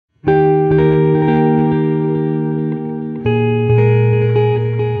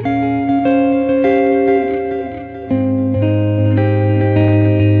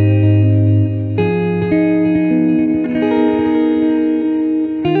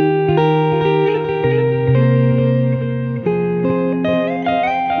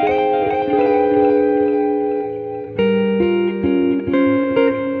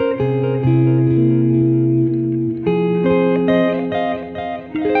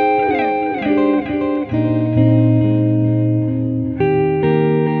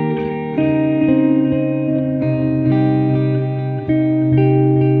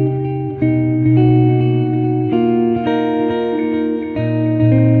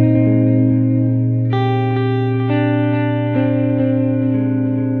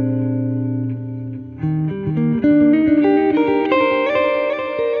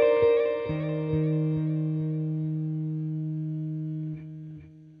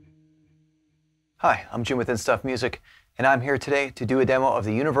Hi, I'm Jim with Stuff Music, and I'm here today to do a demo of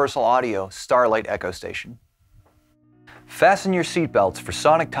the Universal Audio Starlight Echo Station. Fasten your seatbelts for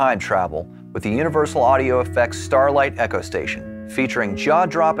sonic time travel with the Universal UAFX Starlight Echo Station, featuring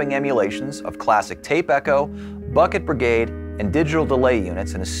jaw-dropping emulations of classic tape echo, bucket brigade, and digital delay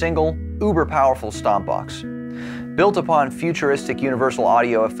units in a single, uber-powerful stompbox. Built upon futuristic Universal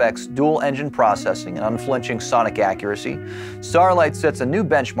UAFX dual-engine processing and unflinching sonic accuracy, Starlight sets a new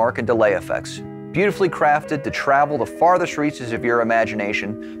benchmark in delay effects, beautifully crafted to travel the farthest reaches of your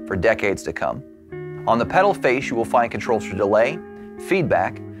imagination for decades to come. On the pedal face, you will find controls for delay,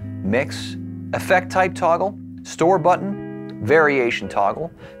 feedback, mix, effect type toggle, store button, variation toggle,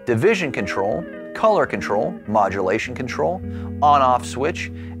 division control, color control, modulation control, on-off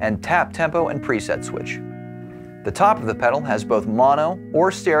switch, and tap tempo and preset switch. The top of the pedal has both mono or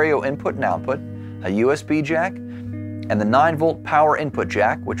stereo input and output, a USB jack, and the 9-volt power input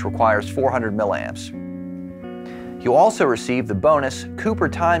jack, which requires 400 milliamps. You'll also receive the bonus Cooper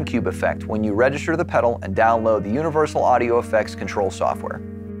Time Cube effect when you register the pedal and download the Universal UAFX control software.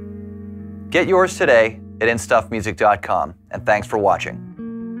 Get yours today at instuffmusic.com, and thanks for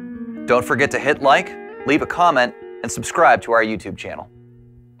watching. Don't forget to hit like, leave a comment, and subscribe to our YouTube channel.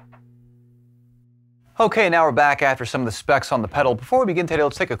 Okay, now we're back after some of the specs on the pedal. Before we begin today,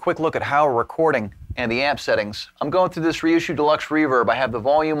 let's take a quick look at how we're recording and the amp settings. I'm going through this reissue deluxe reverb. I have the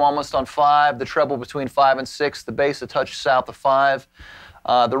volume almost on 5, the treble between 5 and 6, the bass a touch south of 5.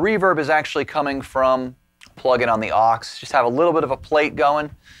 The reverb is actually coming from plug-in on the aux. Just have a little bit of a plate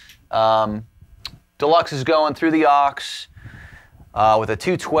going. Deluxe is going through the aux with a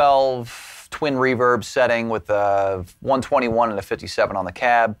 212 twin reverb setting with a 121 and a 57 on the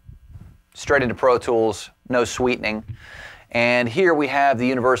cab. Straight into Pro Tools, no sweetening. And here we have the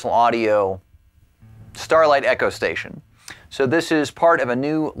Universal Audio Starlight Echo Station. So this is part of a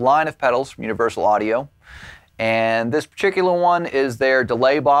new line of pedals from Universal Audio. And this particular one is their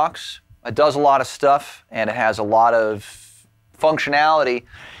delay box. It does a lot of stuff, and it has a lot of functionality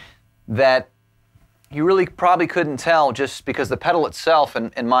that you really probably couldn't tell just because the pedal itself,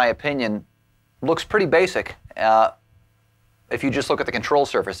 in my opinion, looks pretty basic. If you just look at the control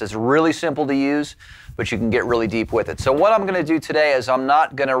surface. It's really simple to use, but you can get really deep with it. So what I'm going to do today is I'm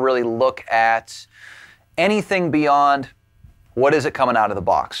not going to really look at anything beyond what is it coming out of the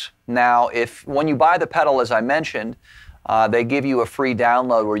box. Now, when you buy the pedal, as I mentioned, they give you a free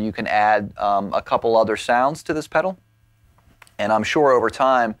download where you can add a couple other sounds to this pedal. And I'm sure over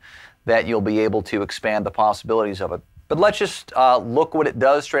time that you'll be able to expand the possibilities of it. But let's just look what it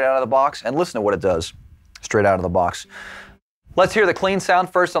does straight out of the box and listen to what it does straight out of the box. Let's hear the clean sound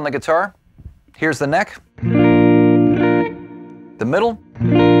first on the guitar. Here's the neck, the middle,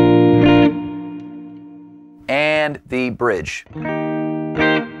 and the bridge.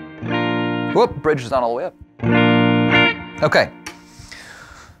 Whoop, bridge is not all the way up. Okay,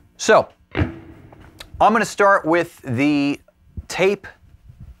 so I'm going to start with the tape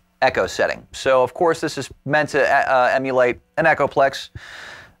echo setting. So of course this is meant to emulate an Echoplex.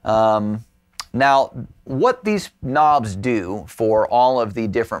 Now, what these knobs do for all of the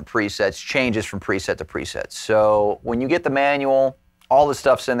different presets changes from preset to preset. So when you get the manual, all the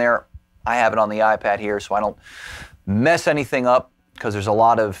stuff's in there. I have it on the iPad here, so I don't mess anything up because there's a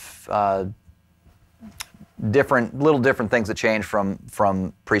lot of little different things that change from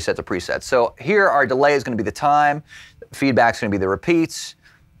preset to preset. So here our delay is going to be the time, feedback's going to be the repeats,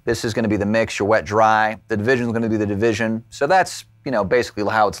 this is going to be the mix, your wet dry, the division is going to be the division. So that's basically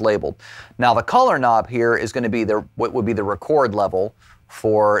how it's labeled. Now the color knob here is going to be what would be the record level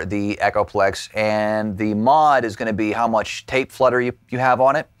for the Echoplex, and the mod is going to be how much tape flutter you have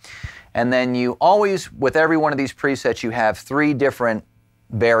on it. And then you always, with every one of these presets, you have 3 different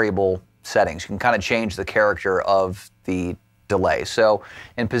variable settings. You can kind of change the character of the delay. So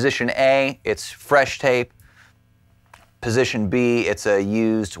in position A, it's fresh tape. Position B, it's a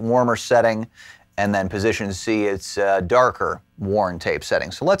used warmer setting. And then position C, it's darker worn tape setting.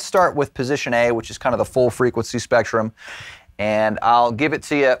 So let's start with position A, which is kind of the full frequency spectrum. And I'll give it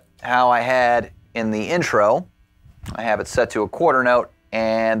to you how I had in the intro. I have it set to a quarter note,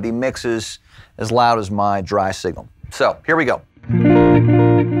 and the mix is as loud as my dry signal. So here we go.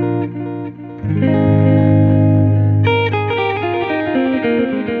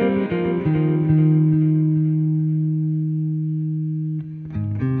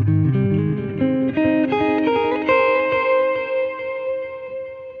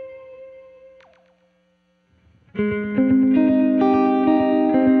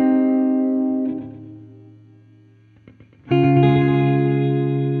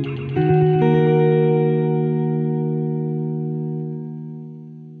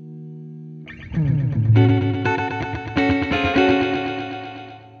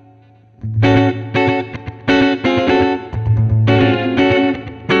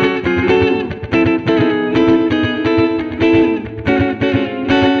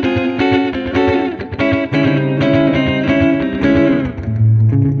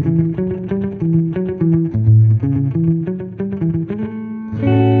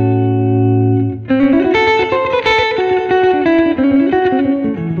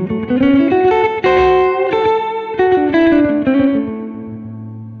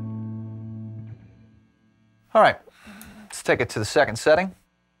 Let's take it to the second setting.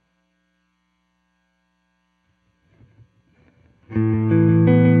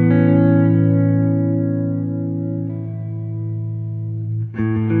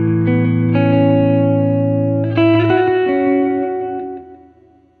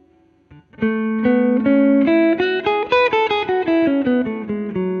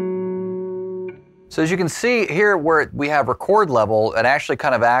 So as you can see here where we have record level, it actually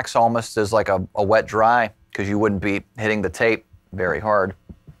kind of acts almost as like a wet dry, because you wouldn't be hitting the tape very hard.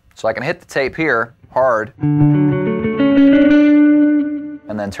 So I can hit the tape here hard and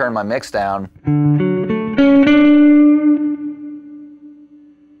then turn my mix down.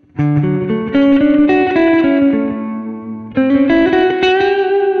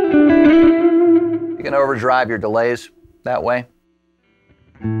 You can overdrive your delays that way.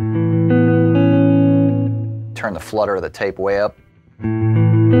 Turn the flutter of the tape way up.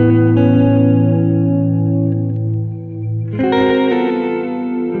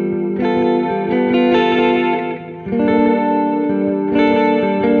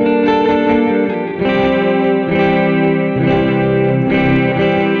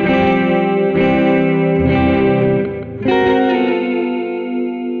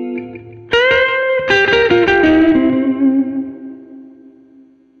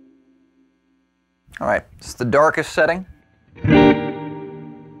 All right, it's the darkest setting.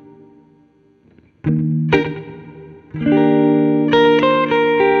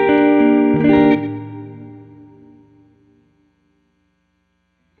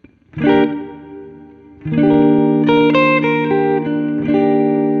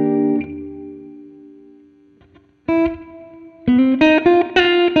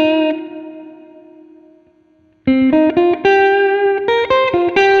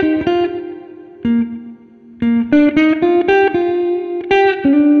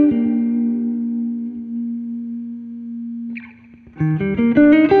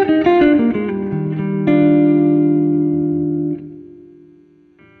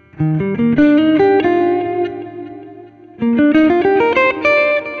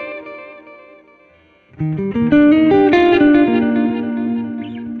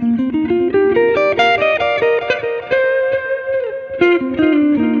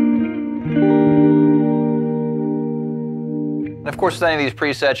 And of course, with any of these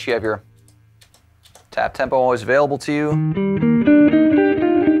presets, you have your tap tempo always available to you.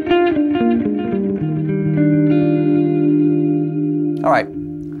 All right,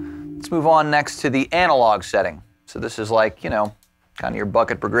 let's move on next to the analog setting. So this is like, you know, kind of your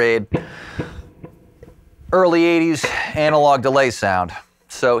bucket brigade, early 80s analog delay sound.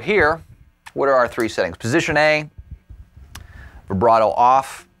 So here, what are our three settings? Position A, vibrato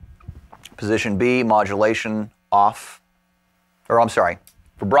off. Position B, modulation off. Or I'm sorry,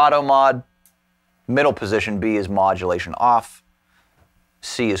 vibrato mod. Middle position B is modulation off.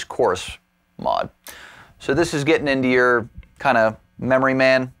 C is chorus mod. So this is getting into your kind of memory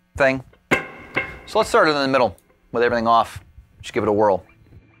man thing. So let's start it in the middle with everything off. Just give it a whirl.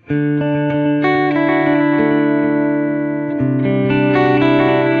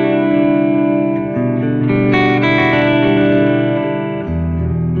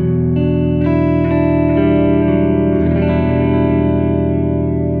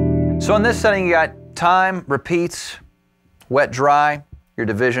 So in this setting, you got time, repeats, wet, dry, your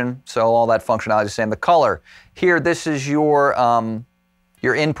division, so all that functionality is the same. The color, here this is your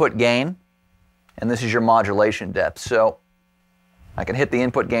input gain, and this is your modulation depth. So I can hit the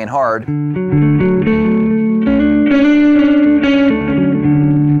input gain hard. And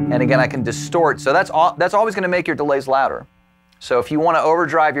again, I can distort, so that's always going to make your delays louder. So if you want to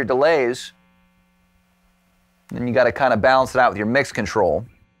overdrive your delays, then you got to kind of balance it out with your mix control.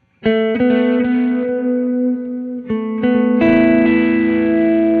 So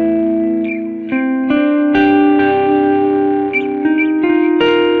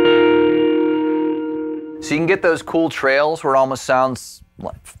you can get those cool trails where it almost sounds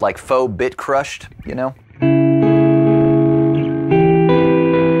like faux bit crushed, you know?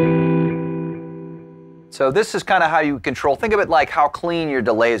 So this is kind of how you control. Think of it like how clean your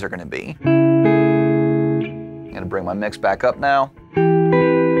delays are going to be. I'm going to bring my mix back up now.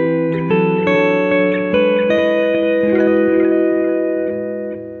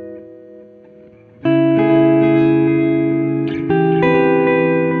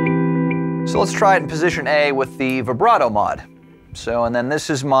 So let's try it in position A with the vibrato mod. So, and then this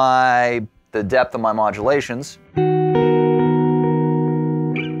is the depth of my modulations.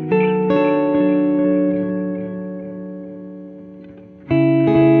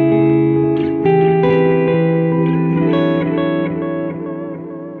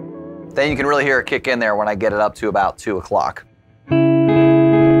 Then you can really hear it kick in there when I get it up to about 2 o'clock.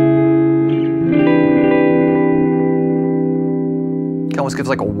 It almost gives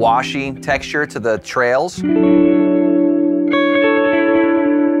like a washy texture to the trails. You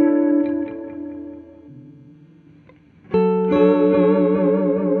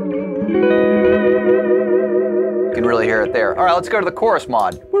can really hear it there. All right, let's go to the chorus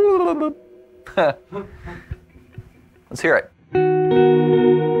mod. Let's hear it. You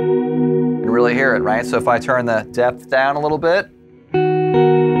can really hear it, right? So if I turn the depth down a little bit,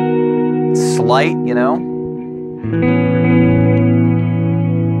 slight, you know.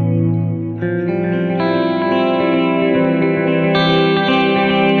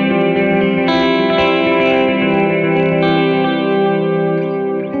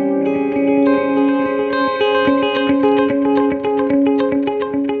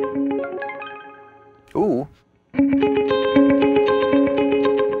 Ooh.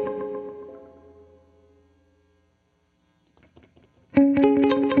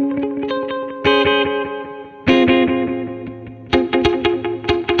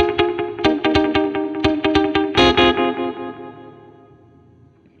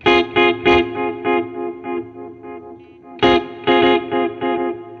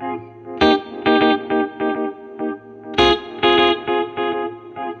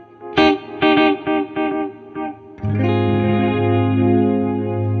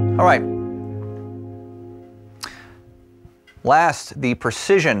 All right. Last, the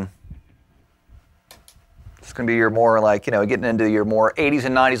precision. It's going to be your more like, you know, getting into your more 80s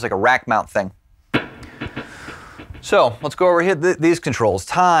and 90s, like a rack mount thing. So let's go over here, these controls.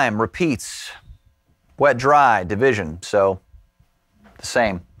 Time, repeats, wet, dry, division. So the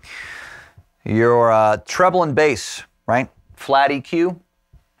same. Your treble and bass, right? Flat EQ,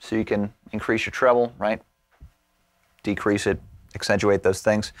 so you can increase your treble, right? Decrease it, accentuate those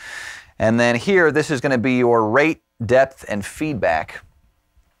things. And then here, this is going to be your rate, depth, and feedback.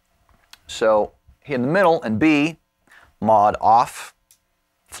 So here in the middle, and B, mod off.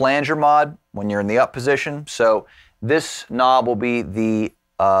 Flanger mod, when you're in the up position. So this knob will be the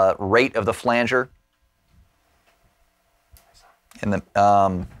rate of the flanger. And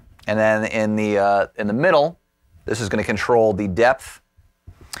then in the middle, this is going to control the depth.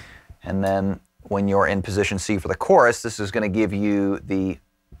 And then when you're in position C for the chorus, this is going to give you the,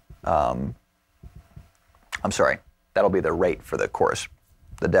 I'm sorry, that'll be the rate for the chorus,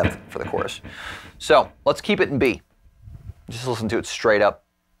 the depth for the chorus. So let's keep it in B. Just listen to it straight up.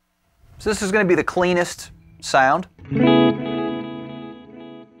 So this is going to be the cleanest sound.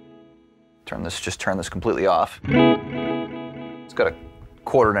 Just turn this completely off. It's got a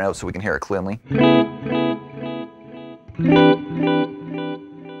quarter note so we can hear it clearly.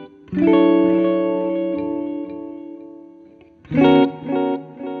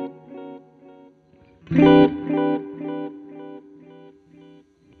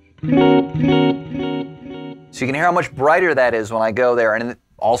 So you can hear how much brighter that is when I go there, and it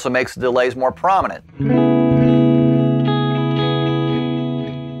also makes the delays more prominent. You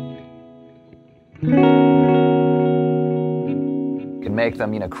can make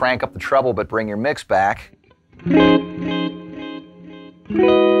them, you know, crank up the treble but bring your mix back.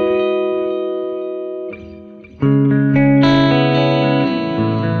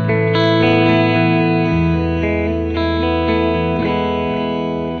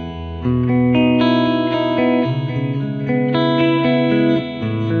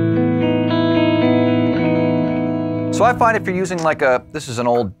 So I find if you're using like a, this is an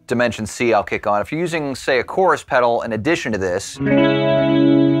old Dimension C I'll kick on, if you're using, say, a chorus pedal in addition to this, you're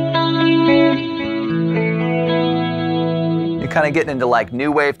kind of getting into like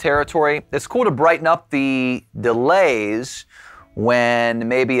new wave territory. It's cool to brighten up the delays when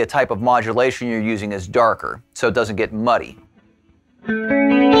maybe a type of modulation you're using is darker, so it doesn't get muddy.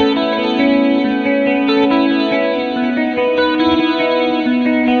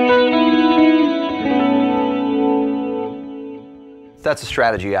 That's a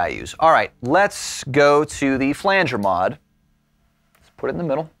strategy I use. All right, let's go to the flanger mod. Let's put it in the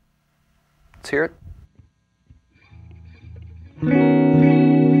middle. Let's hear it.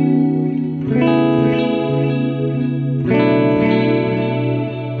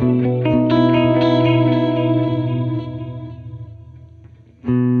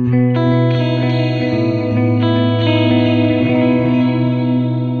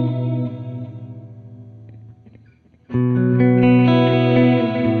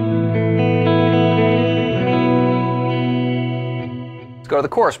 Go to the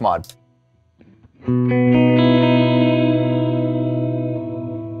chorus mod. Turn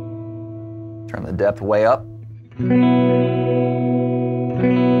the depth way up.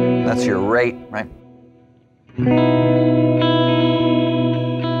 That's your rate, right?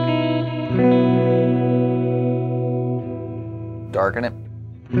 Darken it.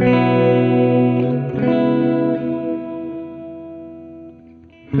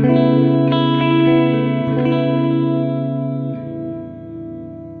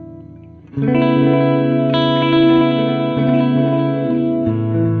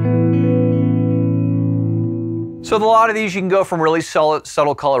 So with a lot of these, you can go from really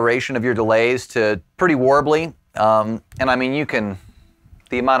subtle coloration of your delays to pretty warbly. And I mean,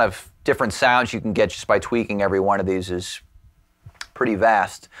 the amount of different sounds you can get just by tweaking every one of these is pretty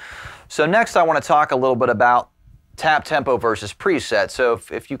vast. So next I want to talk a little bit about tap tempo versus preset. So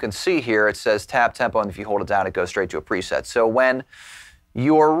if you can see here, it says tap tempo, and if you hold it down, it goes straight to a preset. So when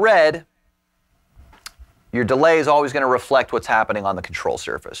you're red, your delay is always going to reflect what's happening on the control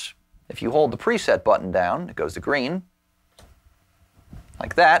surface. If you hold the preset button down, it goes to green,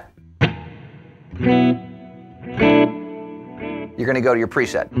 like that. You're going to go to your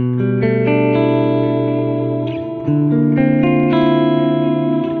preset.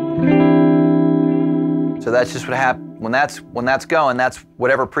 So that's just what happens. When that's going, that's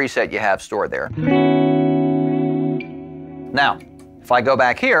whatever preset you have stored there. Now, if I go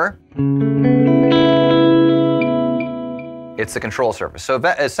back here, it's the control surface. So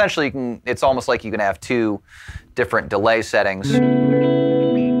essentially, it's almost like you can have two different delay settings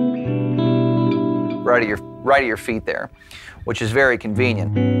right at your feet there, which is very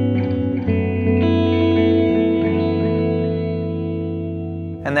convenient.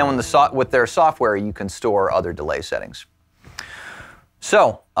 And then with their software, you can store other delay settings.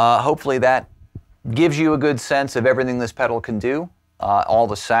 So hopefully that gives you a good sense of everything this pedal can do. All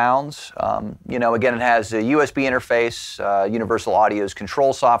the sounds. You know, again, it has a USB interface. Universal Audio's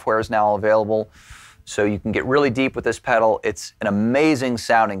control software is now available, so you can get really deep with this pedal. It's an amazing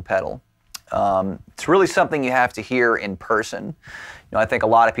sounding pedal. It's really something you have to hear in person. You know, I think a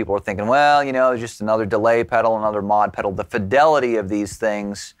lot of people are thinking, well, you know, just another delay pedal, another mod pedal. The fidelity of these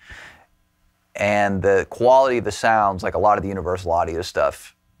things and the quality of the sounds, like a lot of the Universal Audio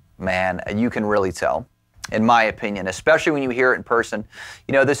stuff, man, you can really tell, in my opinion, especially when you hear it in person.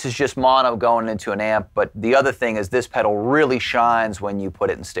 You know, this is just mono going into an amp, but the other thing is this pedal really shines when you put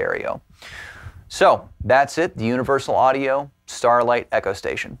it in stereo. So that's it, the Universal Audio Starlight Echo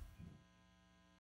Station.